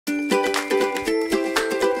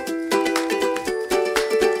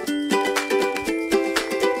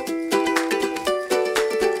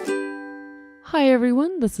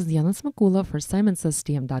everyone, this is Yana Smakula for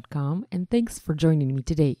SimonsSTM.com, and thanks for joining me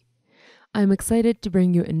today. I'm excited to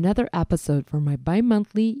bring you another episode for my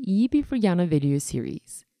bi-monthly Yippee for Yana video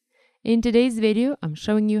series. In today's video, I'm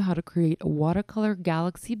showing you how to create a watercolor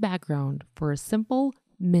galaxy background for a simple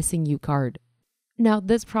Missing You card. Now,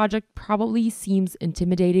 this project probably seems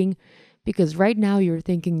intimidating because right now you're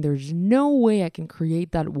thinking there's no way I can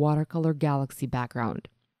create that watercolor galaxy background.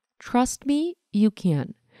 Trust me, you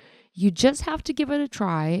can. You just have to give it a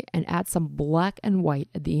try and add some black and white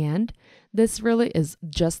at the end. This really is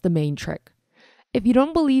just the main trick. If you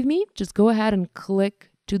don't believe me, just go ahead and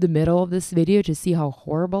click to the middle of this video to see how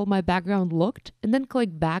horrible my background looked, and then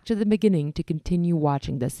click back to the beginning to continue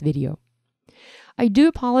watching this video. I do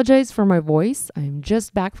apologize for my voice. I am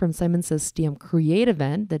just back from SimonsSTM Create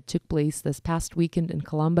event that took place this past weekend in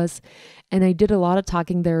Columbus, and I did a lot of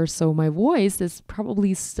talking there, so my voice is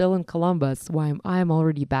probably still in Columbus while I am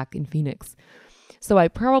already back in Phoenix. So I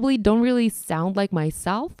probably don't really sound like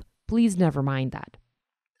myself. Please never mind that.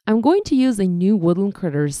 I'm going to use a new Woodland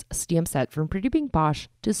Critters stamp set from Pretty Pink Posh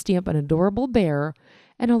to stamp an adorable bear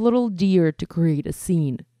and a little deer to create a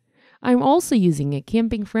scene. I'm also using a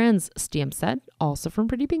Camping Friends stamp set, also from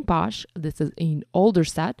Pretty Pink Posh. This is an older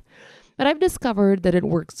set, but I've discovered that it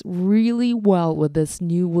works really well with this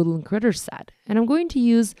new Woodland Critters set. And I'm going to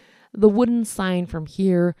use the wooden sign from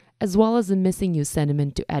here, as well as the Missing You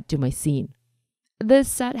sentiment to add to my scene. This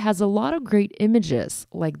set has a lot of great images,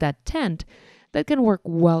 like that tent, that can work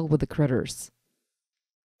well with the critters.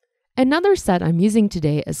 Another set I'm using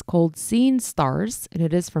today is called Seeing Stars, and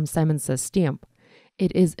it is from SimonsSTM.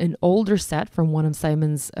 It is an older set from one of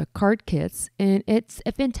Simon's card kits, and it's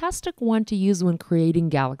a fantastic one to use when creating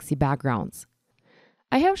galaxy backgrounds.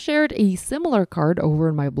 I have shared a similar card over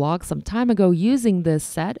in my blog some time ago using this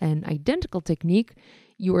set, an identical technique.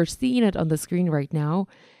 You are seeing it on the screen right now.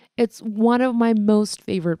 It's one of my most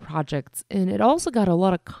favorite projects, and it also got a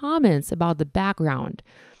lot of comments about the background.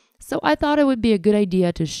 So I thought it would be a good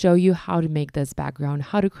idea to show you how to make this background,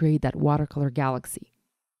 how to create that watercolor galaxy.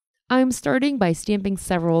 I'm starting by stamping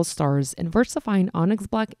several stars in VersaFine Onyx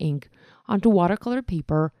Black ink onto watercolor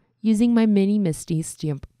paper using my Mini Misty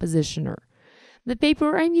stamp positioner. The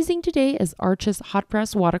paper I'm using today is Arches Hot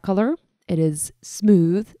Press Watercolor. It is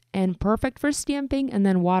smooth and perfect for stamping and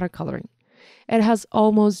then watercoloring. It has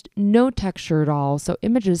almost no texture at all, so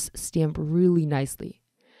images stamp really nicely.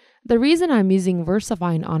 The reason I'm using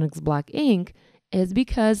VersaFine Onyx Black ink is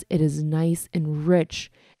because it is nice and rich,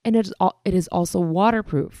 and it is also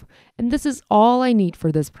waterproof. And this is all I need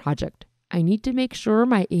for this project. I need to make sure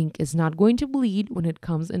my ink is not going to bleed when it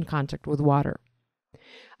comes in contact with water.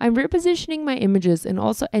 I'm repositioning my images and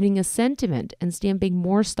also adding a sentiment and stamping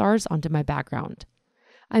more stars onto my background.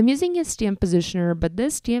 I'm using a stamp positioner, but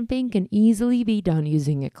this stamping can easily be done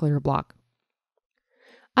using a clear block.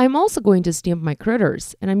 I'm also going to stamp my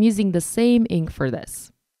critters, and I'm using the same ink for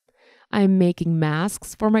this. I'm making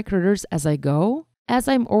masks for my critters as I go, as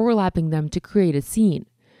I'm overlapping them to create a scene.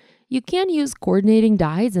 You can use coordinating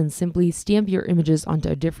dies and simply stamp your images onto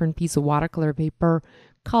a different piece of watercolor paper,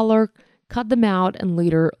 color, cut them out, and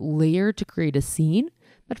later layer to create a scene.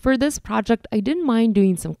 But for this project, I didn't mind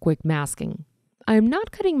doing some quick masking. I'm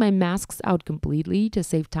not cutting my masks out completely to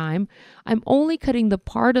save time. I'm only cutting the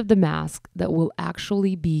part of the mask that will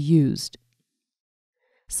actually be used.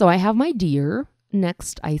 So I have my deer.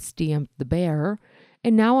 Next, I stamped the bear.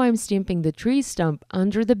 And now I'm stamping the tree stump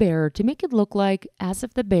under the bear to make it look like as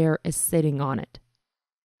if the bear is sitting on it.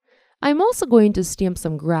 I'm also going to stamp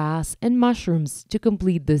some grass and mushrooms to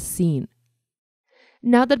complete this scene.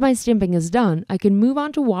 Now that my stamping is done, I can move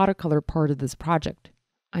on to watercolor part of this project.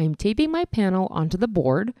 I am taping my panel onto the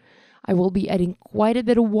board. I will be adding quite a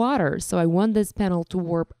bit of water, so I want this panel to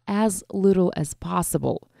warp as little as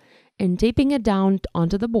possible. And taping it down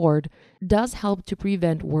onto the board does help to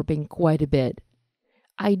prevent warping quite a bit.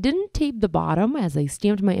 I didn't tape the bottom as I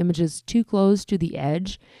stamped my images too close to the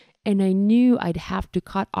edge, and I knew I'd have to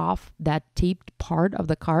cut off that taped part of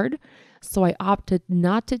the card, so I opted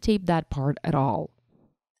not to tape that part at all.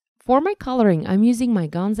 For my coloring, I'm using my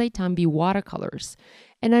Gansai Tambi watercolors,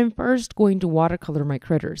 and I'm first going to watercolor my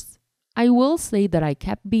critters. I will say that I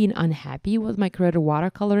kept being unhappy with my critter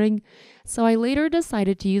watercoloring, so I later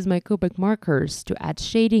decided to use my Copic markers to add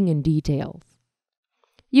shading and details.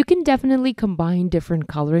 You can definitely combine different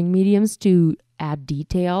coloring mediums to add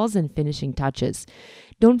details and finishing touches.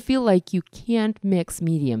 Don't feel like you can't mix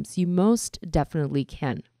mediums. You most definitely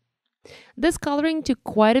can. This coloring took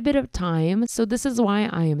quite a bit of time, so this is why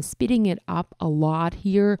I am speeding it up a lot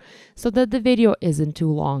here so that the video isn't too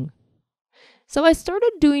long. So I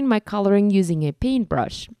started doing my coloring using a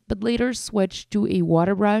paintbrush, but later switched to a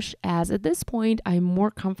water brush, as at this point I'm more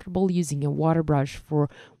comfortable using a water brush for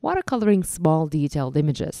watercoloring small detailed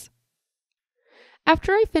images.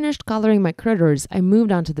 After I finished coloring my critters, I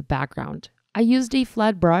moved on to the background. I used a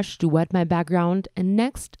flat brush to wet my background and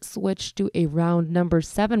next switched to a round number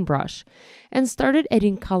 7 brush and started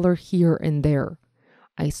adding color here and there.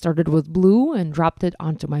 I started with blue and dropped it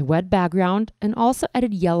onto my wet background and also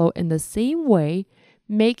added yellow in the same way,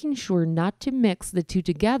 making sure not to mix the two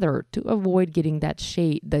together to avoid getting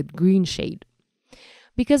that green shade.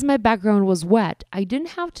 Because my background was wet, I didn't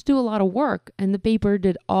have to do a lot of work and the paper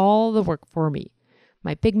did all the work for me.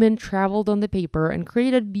 My pigment traveled on the paper and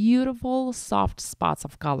created beautiful, soft spots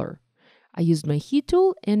of color. I used my heat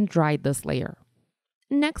tool and dried this layer.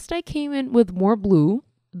 Next, I came in with more blue,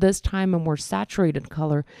 this time a more saturated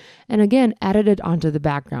color, and again added it onto the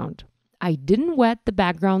background. I didn't wet the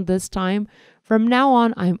background this time. From now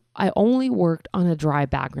on, I only worked on a dry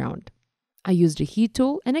background. I used a heat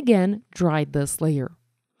tool and again dried this layer.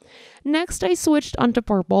 Next, I switched onto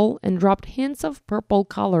purple and dropped hints of purple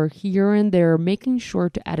color here and there, making sure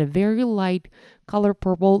to add a very light color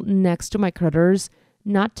purple next to my critters,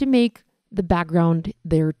 not to make the background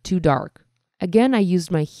there too dark. Again, I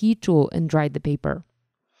used my heat tool and dried the paper.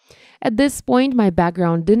 At this point, my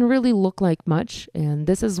background didn't really look like much, and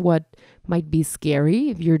this is what might be scary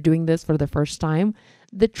if you're doing this for the first time.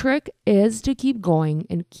 The trick is to keep going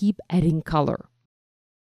and keep adding color.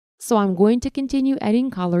 So I'm going to continue adding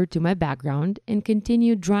color to my background and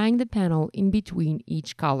continue drying the panel in between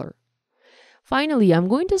each color. Finally, I'm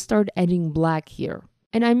going to start adding black here.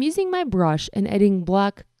 And I'm using my brush and adding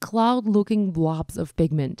black cloud-looking blobs of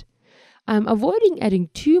pigment. I'm avoiding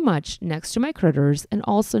adding too much next to my critters and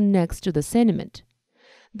also next to the sentiment.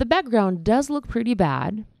 The background does look pretty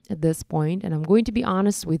bad at this point, and I'm going to be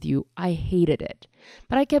honest with you, I hated it.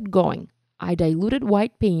 But I kept going. I diluted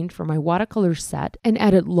white paint from my watercolor set and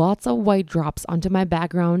added lots of white drops onto my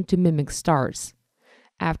background to mimic stars.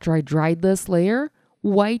 After I dried this layer,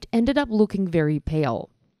 white ended up looking very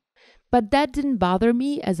pale. But that didn't bother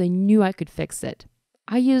me, as I knew I could fix it.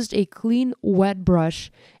 I used a clean, wet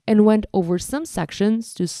brush and went over some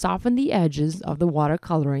sections to soften the edges of the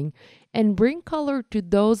watercoloring and bring color to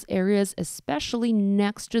those areas, especially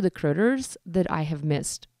next to the critters that I have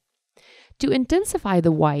missed. To intensify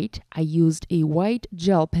the white, I used a white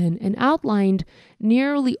gel pen and outlined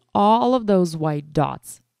nearly all of those white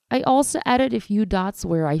dots. I also added a few dots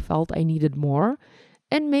where I felt I needed more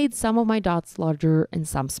and made some of my dots larger and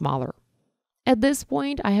some smaller. At this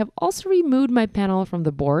point, I have also removed my panel from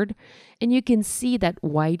the board, and you can see that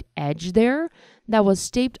white edge there that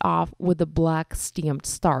was taped off with the black stamped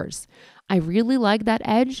stars. I really like that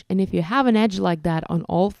edge, and if you have an edge like that on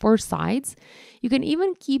all 4 sides, you can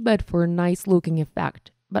even keep it for a nice looking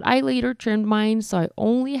effect. But I later trimmed mine, so I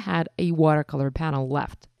only had a watercolor panel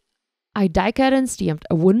left. I die cut and stamped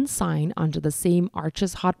a wooden sign onto the same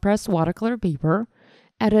Arches hot press watercolor paper,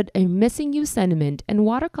 added a missing U sentiment, and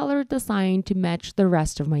watercolored the sign to match the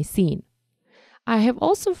rest of my scene. I have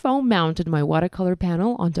also foam mounted my watercolor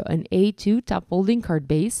panel onto an A2 top folding card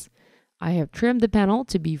base. I have trimmed the panel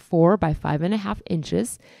to be 4 by 5.5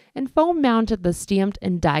 inches and foam mounted the stamped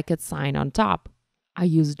and die cut sign on top. I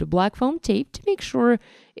used black foam tape to make sure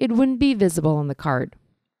it wouldn't be visible on the card.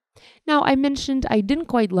 Now, I mentioned I didn't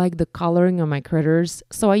quite like the coloring on my critters,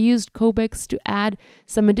 so I used Copics to add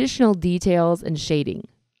some additional details and shading.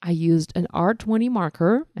 I used an R20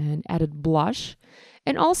 marker and added blush,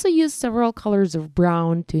 and also used several colors of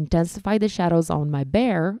brown to intensify the shadows on my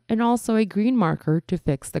bear, and also a green marker to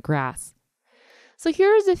fix the grass. So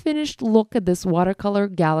here is a finished look at this watercolor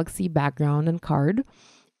galaxy background and card.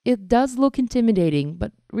 It does look intimidating,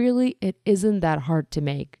 but really it isn't that hard to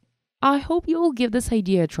make. I hope you will give this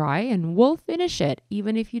idea a try and will finish it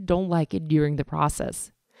even if you don't like it during the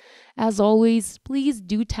process. As always, please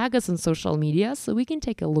do tag us on social media so we can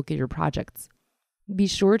take a look at your projects. Be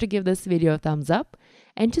sure to give this video a thumbs up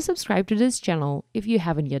and to subscribe to this channel if you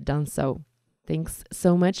haven't yet done so. Thanks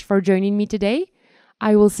so much for joining me today.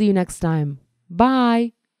 I will see you next time.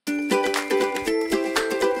 Bye!